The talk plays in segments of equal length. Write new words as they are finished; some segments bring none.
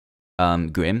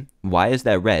Grim, why is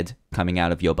there red coming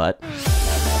out of your butt?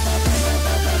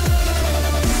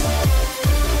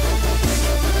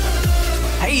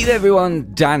 Hey there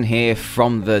everyone, Dan here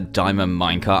from the Diamond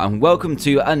Minecart, and welcome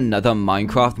to another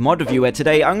Minecraft mod review, where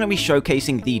today I'm going to be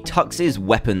showcasing the TUX'S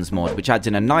weapons mod, which adds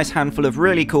in a nice handful of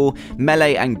really cool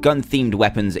melee and gun themed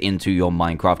weapons into your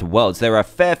Minecraft worlds. There are a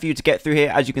fair few to get through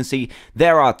here. As you can see,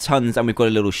 there are tons, and we've got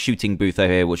a little shooting booth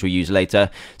over here which we'll use later.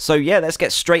 So yeah, let's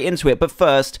get straight into it, but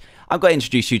first I've got to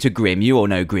introduce you to Grim. You all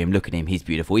know Grim. Look at him. He's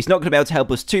beautiful. He's not going to be able to help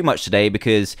us too much today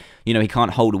because, you know, he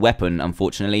can't hold a weapon,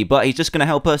 unfortunately. But he's just going to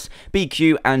help us be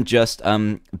cute and just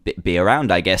be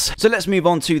around, I guess. So let's move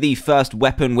on to the first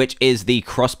weapon, which is the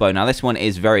crossbow. Now, this one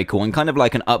is very cool and kind of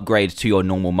like an upgrade to your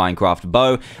normal Minecraft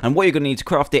bow. And what you're going to need to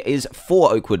craft it is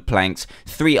 4 oak wood planks,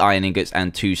 3 iron ingots,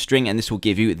 and 2 string. And this will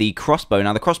give you the crossbow.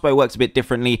 Now, the crossbow works a bit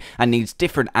differently and needs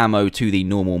different ammo to the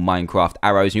normal Minecraft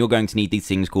arrows. And you're going to need these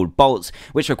things called bolts,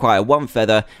 which require 1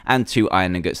 feather and 2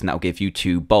 iron ingots, and that will give you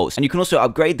 2 bolts. And you can also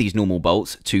upgrade these normal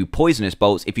bolts to poisonous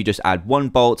bolts if you just add 1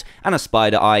 bolt and a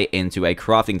spider eye into a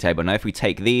crafting table. Now, if we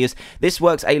take these, this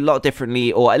works a lot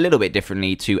differently, or a little bit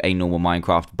differently, to a normal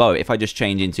Minecraft bow. If I just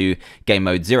change into game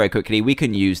mode 0 quickly, we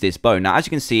can use this bow. Now, as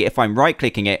you can see, if I'm right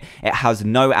clicking it, it has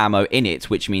no ammo in it,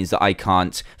 which means that I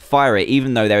can't fire it,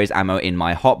 even though there is ammo in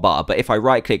my hotbar. But if I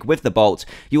right click with the bolt,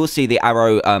 you will see the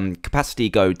arrow capacity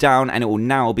go down, and it will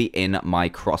now be in my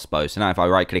crossbow. So now if I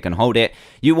right click and hold it,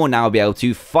 you will now be able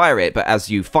to fire it, but as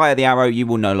you fire the arrow, you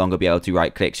will no longer be able to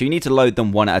right click. So you need to load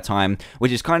them one at a time,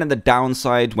 which is kind of the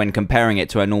downside when comparing it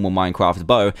to a normal Minecraft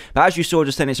bow. But as you saw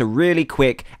just then, it's a really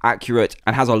quick, accurate,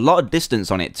 and has a lot of distance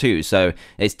on it too, so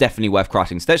it's definitely worth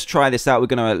crafting. So let's try this out. We're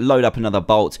going to load up another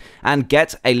bolt and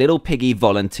get a little piggy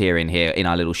volunteer in here in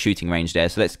our little shooting range there.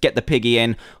 So let's get the piggy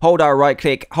in, hold our right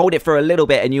click, hold it for a little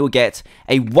bit, and you'll get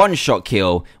a one-shot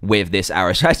kill with this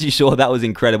arrow. So as you saw, that was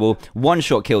incredible.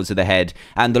 One-shot kill to the head,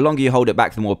 and the longer you hold it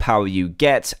back, the more power you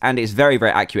get, and it's very,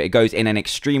 very accurate. It goes in an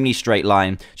extremely straight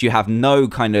line, so you have no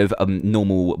kind of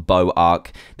normal bow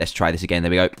arc. Let's try this again.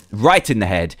 There we go. Right in the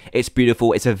head. It's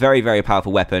beautiful. It's a very, very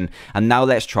powerful weapon. And now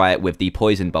let's try it with the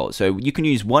poison bolt. So you can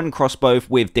use one crossbow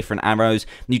with different arrows.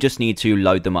 You just need to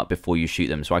load them up before you shoot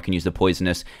them. So I can use the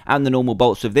poisonous and the normal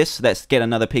bolts with this. So let's get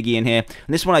another piggy in here.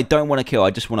 And this one I don't want to kill.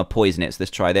 I just want to poison it. So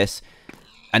let's try this.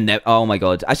 And then, oh my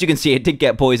god, as you can see, it did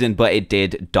get poisoned, but it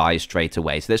did die straight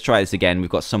away. So let's try this again. We've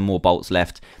got some more bolts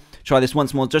left. Try this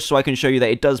once more, just so I can show you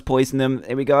that it does poison them.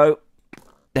 Here we go.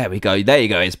 There we go. There you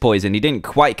go. It's poisoned. He didn't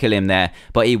quite kill him there,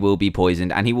 but he will be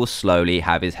poisoned, and he will slowly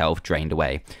have his health drained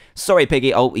away. Sorry,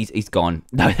 piggy. Oh, he's gone.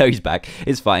 No, he's back.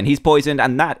 It's fine. He's poisoned,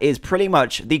 and that is pretty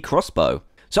much the crossbow.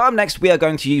 So up next, we are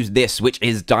going to use this, which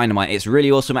is dynamite. It's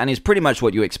really awesome, and it's pretty much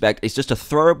what you expect. It's just a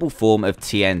throwable form of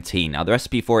TNT. Now, the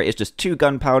recipe for it is just 2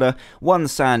 gunpowder, 1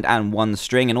 sand, and 1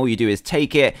 string, and all you do is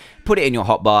take it, put it in your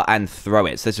hotbar, and throw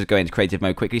it. So let's just go into creative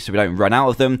mode quickly so we don't run out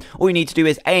of them. All you need to do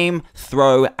is aim,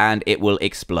 throw, and it will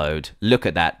explode. Look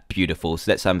at that. Beautiful.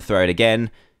 So let's throw it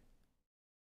again.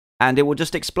 And it will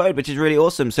just explode, which is really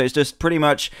awesome. So it's just pretty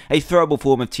much a throwable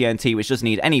form of TNT, which doesn't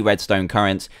need any redstone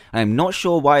currents. I'm not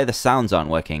sure why the sounds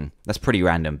aren't working. That's pretty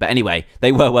random. But anyway,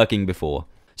 they were working before.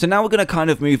 So now we're going to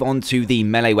kind of move on to the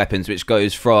melee weapons, which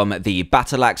goes from the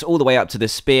battle axe all the way up to the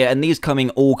spear. And these come in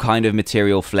all kind of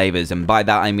material flavors. And by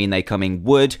that, I mean they come in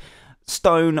wood,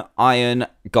 stone, iron,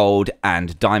 gold,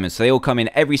 and diamonds. So they all come in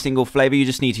every single flavor. You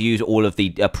just need to use all of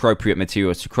the appropriate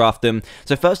materials to craft them.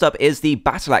 So first up is the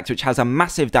battle axe, which has a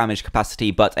massive damage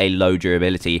capacity but a low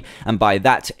durability, and by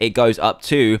that it goes up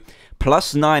to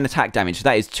 +9 attack damage. So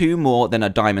that is 2 more than a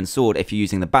diamond sword if you're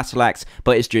using the battle axe,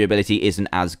 but its durability isn't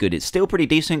as good. It's still pretty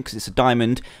decent because it's a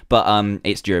diamond, but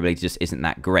its durability just isn't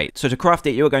that great. So to craft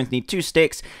it, you're going to need 2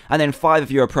 sticks and then 5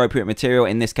 of your appropriate material.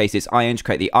 In this case, it's iron to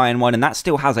create the iron one, and that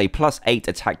still has a +8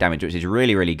 attack damage, which is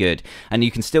really, really good. And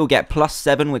you can still get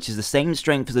 +7, which is the same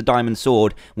strength as a diamond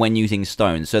sword when using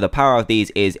stones. So the power of these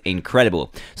is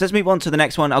incredible. So let's move on to the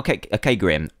next one. Okay,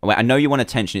 Grim. I know you want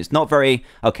attention. It's not very...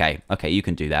 Okay, you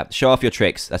can do that. Show off your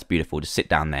tricks. That's beautiful. Just sit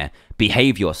down there.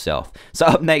 Behave yourself. So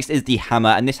up next is the hammer,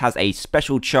 and this has a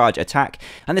special charge attack,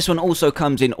 and this one also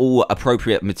comes in all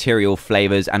appropriate material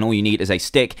flavors, and all you need is a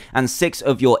stick and 6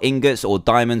 of your ingots or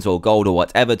diamonds or gold or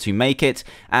whatever to make it.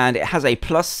 And it has a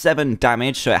 +7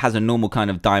 damage, so it has a normal kind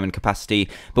of diamond capacity,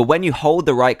 but when you hold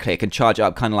the right click and charge it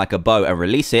up kind of like a bow and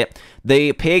release it,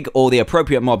 the pig or the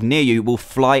appropriate mob near you will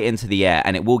fly into the air,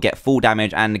 and it will get full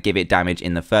damage and give it damage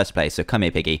in the first place. So come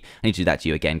here, piggy. I need to do that to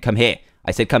you again. Come here.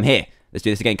 I said come here. Let's do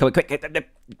this again. Come on, quick.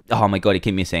 Oh my god, he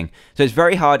keep missing. So it's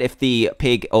very hard if the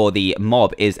pig or the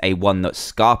mob is a one that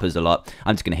scarpers a lot.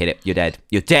 I'm just going to hit it. You're dead.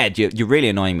 You're dead. You're really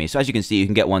annoying me. So as you can see, you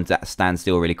can get ones that stand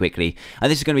still really quickly. And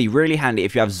this is going to be really handy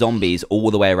if you have zombies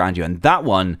all the way around you. And that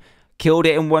one killed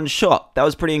it in one shot. That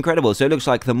was pretty incredible. So it looks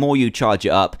like the more you charge it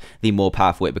up, the more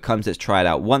powerful it becomes. Let's try it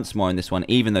out once more in this one,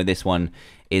 even though this one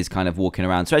is kind of walking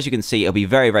around. So as you can see, it'll be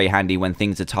very, very handy when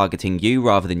things are targeting you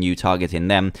rather than you targeting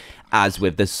them, as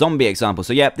with the zombie example.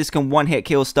 So yeah, this can one-hit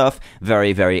kill stuff.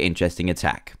 Very, very interesting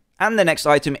attack. And the next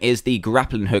item is the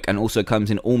grappling hook, and also comes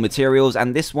in all materials,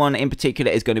 and this one in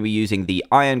particular is going to be using the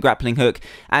iron grappling hook,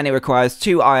 and it requires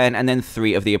 2 iron and then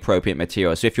 3 of the appropriate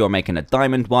material. So if you're making a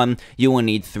diamond one, you will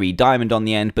need 3 diamond on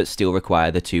the end, but still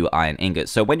require the 2 iron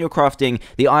ingots. So when you're crafting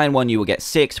the iron one, you will get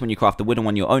 6. When you craft the wooden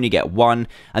one, you'll only get 1,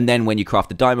 and then when you craft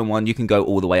the diamond one, you can go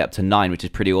all the way up to 9, which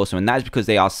is pretty awesome, and that is because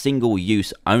they are single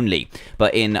use only.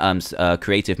 But in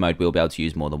creative mode, we'll be able to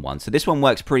use more than one. So this one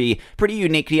works pretty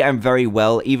uniquely and very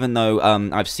well, even though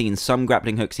I've seen some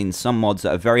grappling hooks in some mods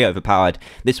that are very overpowered.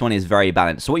 This one is very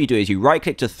balanced. So what you do is you right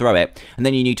click to throw it, and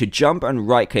then you need to jump and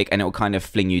right click, and it will kind of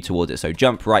fling you towards it. So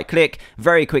jump, right click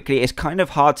very quickly. It's kind of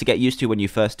hard to get used to when you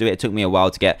first do it. It took me a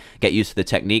while to get used to the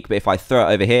technique, but if I throw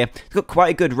it over here, it's got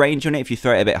quite a good range on it. If you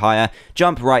throw it a bit higher,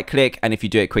 jump, right click, and if you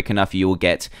do it quick enough, you will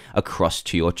get across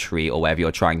to your tree or wherever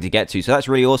you're trying to get to. So that's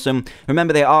really awesome.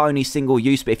 Remember, they are only single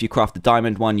use, but if you craft the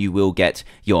diamond one, you will get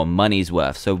your money's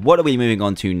worth. So what are we moving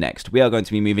on to next? We are going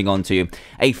to be moving on to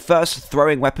a first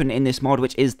throwing weapon in this mod,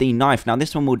 which is the knife. Now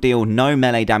this one will deal no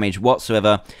melee damage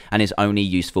whatsoever and is only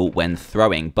useful when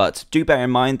throwing, but do bear in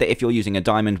mind that if you're using a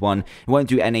diamond one, it won't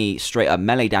do any straight up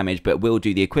melee damage, but will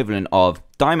do the equivalent of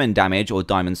diamond damage or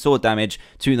diamond sword damage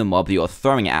to the mob that you're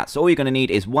throwing it at. So all you're going to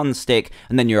need is 1 stick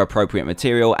and then your appropriate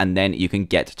material, and then you can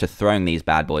get to throwing these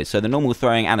bad boys. So the normal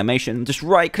throwing animation, just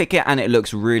right click it and it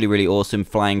looks really awesome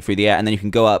flying through the air, and then you can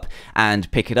go up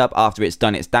and pick it up after it's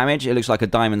done its damage. It looks like a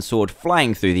diamond sword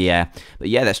flying through the air. But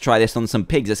yeah, let's try this on some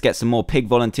pigs. Let's get some more pig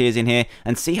volunteers in here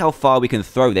and see how far we can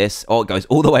throw this. Oh, it goes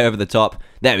all the way over the top.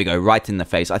 There we go, right in the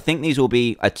face. I think these will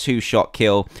be a 2-shot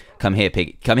kill. Come here,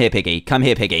 piggy. Come here, piggy. Come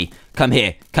here, piggy. Come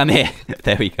here. Come here.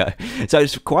 There we go. So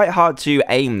it's quite hard to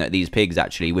aim at these pigs,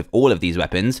 actually, with all of these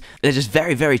weapons. They're just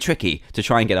very tricky to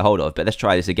try and get a hold of. But let's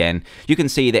try this again. You can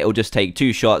see that it will just take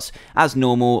 2 shots, as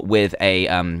normal, with a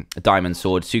diamond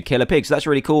sword to kill a pig. So that's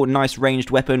really cool. Nice ranged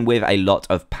weapon with a lot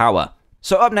of power.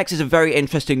 So up next is a very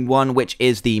interesting one, which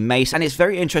is the mace, and it's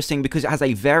very interesting because it has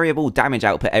a variable damage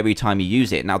output every time you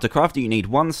use it. Now to craft it, you need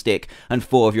 1 stick and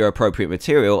 4 of your appropriate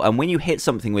material, and when you hit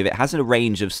something with it, it has a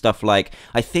range of stuff like,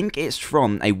 I think it's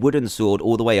from a wooden sword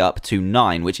all the way up to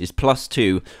 9, which is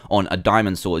 +2 on a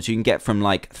diamond sword. So you can get from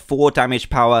like 4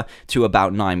 damage power to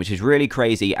about 9, which is really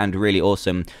crazy and really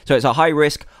awesome. So it's a high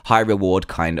risk, high reward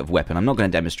kind of weapon. I'm not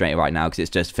going to demonstrate it right now because it's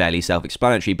just fairly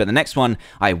self-explanatory, but the next one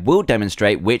I will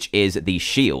demonstrate, which is the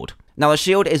shield. Now, the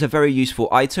shield is a very useful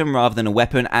item rather than a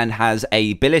weapon, and has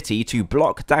a ability to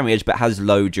block damage but has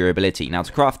low durability. Now,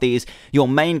 to craft these, your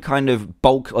main kind of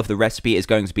bulk of the recipe is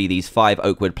going to be these 5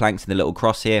 oak wood planks in the little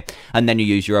cross here, and then you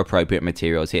use your appropriate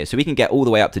materials here. So we can get all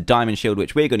the way up to diamond shield,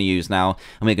 which we're going to use now,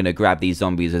 and we're going to grab these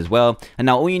zombies as well. And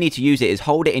now all you need to use it is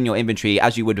hold it in your inventory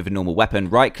as you would with a normal weapon,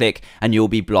 right click, and you'll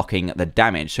be blocking the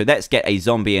damage. So let's get a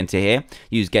zombie into here,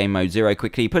 use game mode 0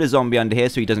 quickly, put a zombie under here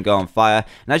so he doesn't go on fire,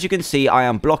 and as you can see, I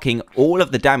am blocking all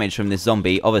of the damage from this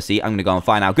zombie. Obviously, I'm going to go on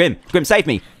fire now. Grim, save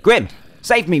me. Grim,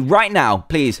 save me right now.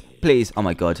 Please. Oh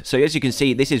my god. So as you can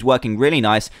see, this is working really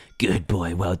nice. Good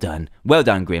boy. Well done. Well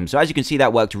done, Grim. So as you can see,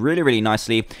 that worked really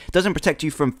nicely. It doesn't protect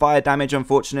you from fire damage,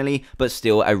 unfortunately, but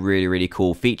still a really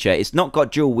cool feature. It's not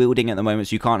got dual wielding at the moment,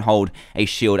 so you can't hold a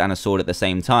shield and a sword at the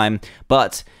same time,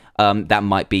 but that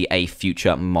might be a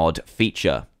future mod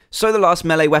feature. So the last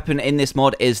melee weapon in this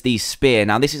mod is the spear.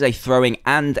 Now this is a throwing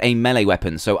and a melee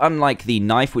weapon, so unlike the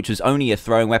knife, which was only a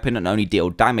throwing weapon and only deal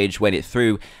damage when it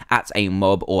threw at a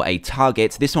mob or a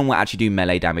target, this one will actually do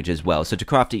melee damage as well. So to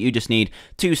craft it, you just need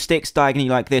 2 sticks diagonally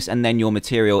like this, and then your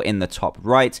material in the top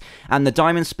right. And the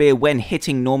diamond spear, when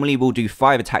hitting normally, will do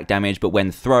 5 attack damage, but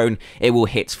when thrown, it will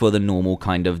hit for the normal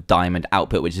kind of diamond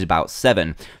output, which is about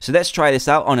 7. So let's try this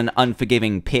out on an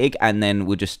unforgiving pig, and then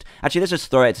we'll just, actually let's just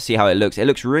throw it to see how it looks. It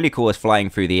looks really cool as flying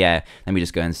through the air. Let me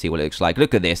just go and see what it looks like.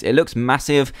 Look at this. It looks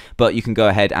massive, but you can go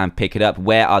ahead and pick it up.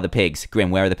 Where are the pigs?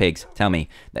 Grim, where are the pigs? Tell me.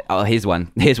 Oh, here's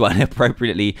one. Here's one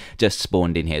appropriately just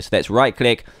spawned in here. So let's right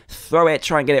click, throw it,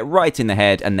 try and get it right in the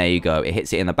head, and there you go. It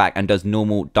hits it in the back and does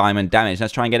normal diamond damage.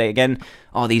 Let's try and get it again.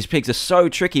 Oh, these pigs are so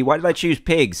tricky. Why did I choose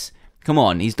pigs? Come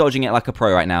on, he's dodging it like a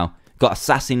pro right now. Got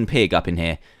assassin pig up in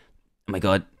here. Oh my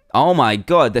god. Oh my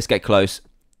god, let's get close.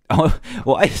 Oh,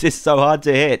 why is this so hard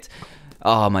to hit?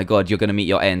 Oh my god, you're going to meet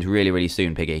your end really, really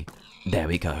soon, Piggy. There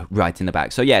we go, right in the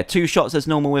back. So yeah, 2 shots as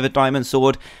normal with a diamond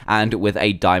sword and with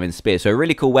a diamond spear. So a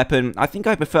really cool weapon. I think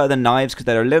I prefer the knives because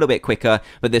they're a little bit quicker,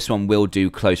 but this one will do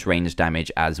close range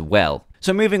damage as well.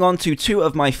 So moving on to 2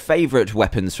 of my favorite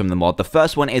weapons from the mod. The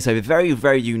first one is a very,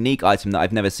 very unique item that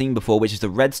I've never seen before, which is the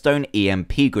redstone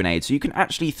EMP grenade. So you can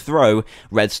actually throw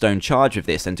redstone charge with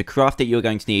this, and to craft it, you're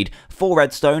going to need 4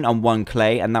 redstone and 1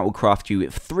 clay, and that will craft you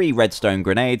 3 redstone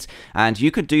grenades, and you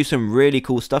could do some really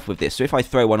cool stuff with this. So if I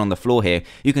throw one on the floor here,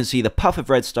 you can see the puff of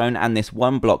redstone and this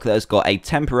one block that has got a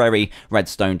temporary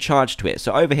redstone charge to it.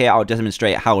 So over here, I'll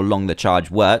demonstrate how long the charge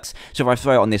works. So if I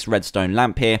throw it on this redstone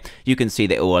lamp here, you can see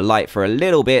that it will light for a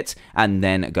little bit and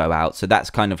then go out. So that's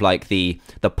kind of like the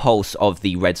pulse of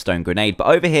the redstone grenade. But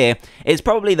over here is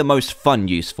probably the most fun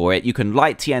use for it. You can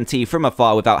light TNT from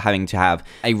afar without having to have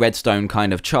a redstone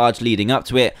kind of charge leading up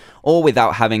to it, or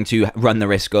without having to run the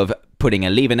risk of putting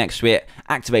a lever next to it,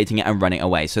 activating it, and running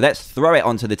away. So let's throw it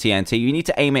onto the TNT. You need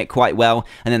to aim it quite well,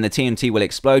 and then the TNT will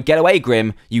explode. Get away,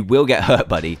 Grim. You will get hurt,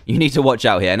 buddy. You need to watch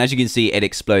out here. And as you can see, it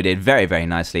exploded very, very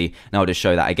nicely. Now I'll just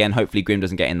show that again. Hopefully Grim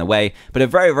doesn't get in the way. But a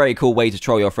very, very cool way to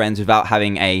troll your friends without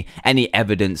having any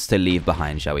evidence to leave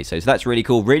behind, shall we say. So that's really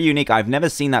cool, really unique. I've never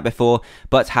seen that before,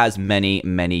 but has many,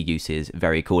 many uses.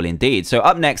 Very cool indeed. So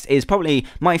up next is probably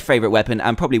my favorite weapon,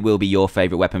 and probably will be your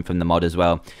favorite weapon from the mod as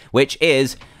well, which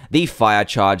is the fire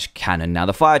charge cannon. Now,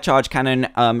 the fire charge cannon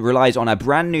relies on a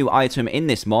brand new item in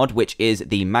this mod, which is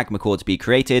the magma core to be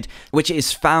created, which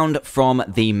is found from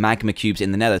the magma cubes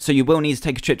in the nether. So you will need to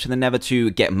take a trip to the nether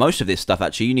to get most of this stuff.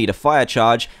 Actually, you need a fire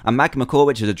charge, a magma core,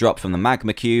 which is a drop from the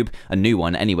magma cube, a new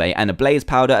one anyway, and a blaze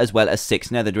powder, as well as 6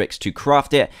 nether bricks to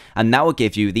craft it, and that will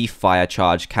give you the fire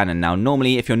charge cannon. Now,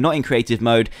 normally, if you're not in creative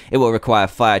mode, it will require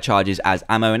fire charges as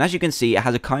ammo, and as you can see, it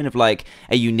has a kind of like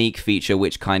a unique feature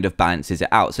which kind of balances it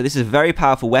out. So this is a very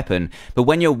powerful weapon, but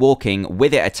when you're walking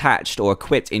with it attached or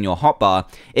equipped in your hotbar,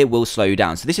 it will slow you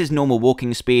down. So this is normal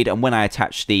walking speed, and when I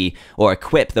attach or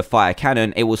equip the fire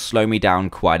cannon, it will slow me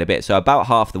down quite a bit. So about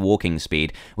half the walking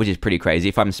speed, which is pretty crazy.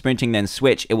 If I'm sprinting then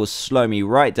switch, it will slow me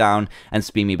right down and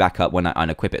speed me back up when I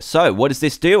unequip it. So what does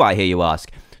this do, I hear you ask?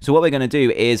 So what we're going to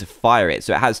do is fire it.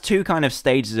 So it has 2 kind of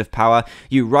stages of power.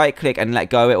 You right click and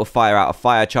let go, it will fire out a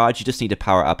fire charge. You just need to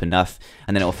power it up enough,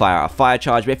 and then it will fire out a fire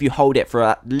charge. But if you hold it for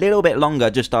a little bit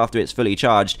longer just after it's fully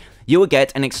charged, you will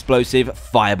get an explosive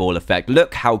fireball effect.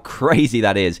 Look how crazy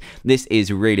that is. This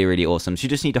is really, really awesome. So you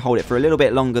just need to hold it for a little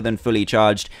bit longer than fully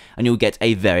charged, and you'll get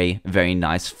a very, very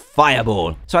nice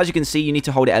fireball. So as you can see, you need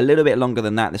to hold it a little bit longer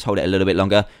than that. Let's hold it a little bit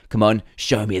longer. Come on,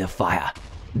 show me the fire.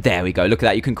 There we go. Look at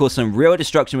that. You can cause some real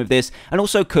destruction with this, and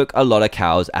also cook a lot of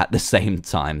cows at the same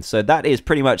time. So that is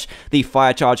pretty much the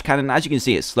fire charge cannon. As you can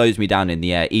see, it slows me down in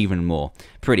the air even more.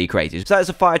 Pretty crazy. So that's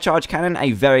a fire charge cannon,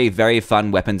 a very, very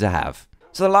fun weapon to have.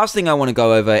 So the last thing I want to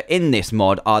go over in this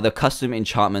mod are the custom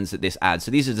enchantments that this adds.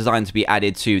 So these are designed to be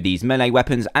added to these melee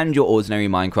weapons and your ordinary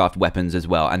Minecraft weapons as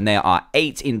well. And there are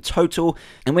 8 in total.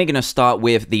 And we're going to start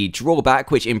with the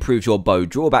drawback, which improves your bow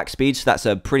drawback speed. So that's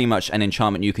pretty much an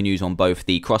enchantment you can use on both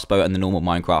the crossbow and the normal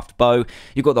Minecraft bow.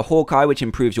 You've got the Hawkeye, which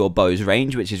improves your bow's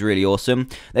range, which is really awesome.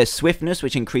 There's swiftness,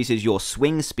 which increases your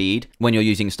swing speed when you're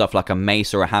using stuff like a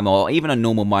mace or a hammer or even a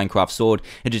normal Minecraft sword.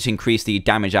 It just increases the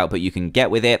damage output you can get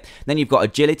with it. Then you've got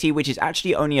agility, which is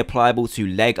actually only applicable to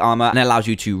leg armor and allows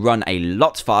you to run a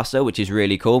lot faster, which is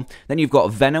really cool. Then you've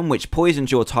got venom, which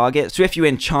poisons your target. So if you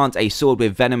enchant a sword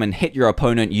with venom and hit your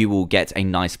opponent, you will get a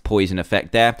nice poison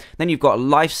effect there. Then you've got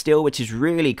lifesteal, which is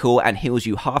really cool and heals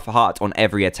you half a heart on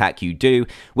every attack you do,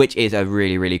 which is a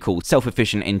really, really cool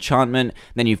self-efficient enchantment.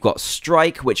 Then you've got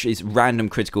strike, which is random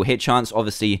critical hit chance.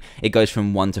 Obviously, it goes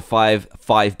from 1 to 5,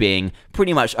 5 being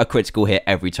pretty much a critical hit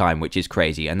every time, which is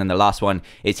crazy. And then the last one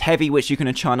is heavy, which you can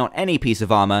enchant on any piece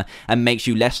of armor and makes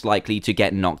you less likely to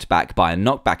get knocked back by a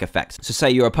knockback effect. So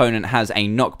say your opponent has a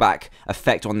knockback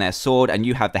effect on their sword and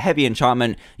you have the heavy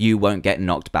enchantment, you won't get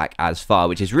knocked back as far,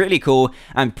 which is really cool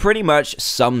and pretty much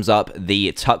sums up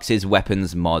the TUX'S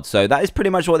weapons mod. So that is pretty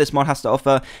much what this mod has to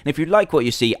offer. And if you like what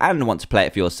you see and want to play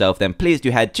it for yourself, then please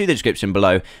do head to the description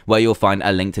below where you'll find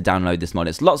a link to download this mod.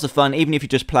 It's lots of fun. Even if you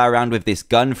just play around with this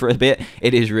gun for a bit,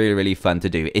 it is really, really fun to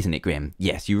do, isn't it, Grim?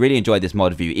 Yes, you really enjoyed this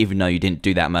mod review, even though you didn't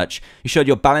do that much. You showed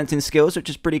your balancing skills, which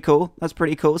is pretty cool. That's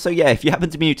pretty cool. So yeah, if you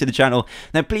happen to be new to the channel,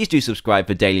 then please do subscribe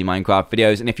for daily Minecraft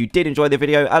videos. And if you did enjoy the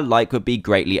video, a like would be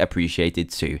greatly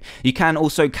appreciated too. You can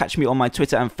also catch me on my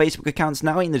Twitter and Facebook accounts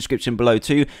now in the description below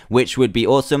too, which would be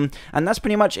awesome. And that's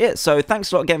pretty much it. So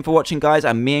thanks a lot again for watching, guys,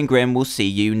 and me and Grim will see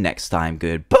you next time.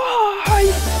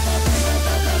 Goodbye!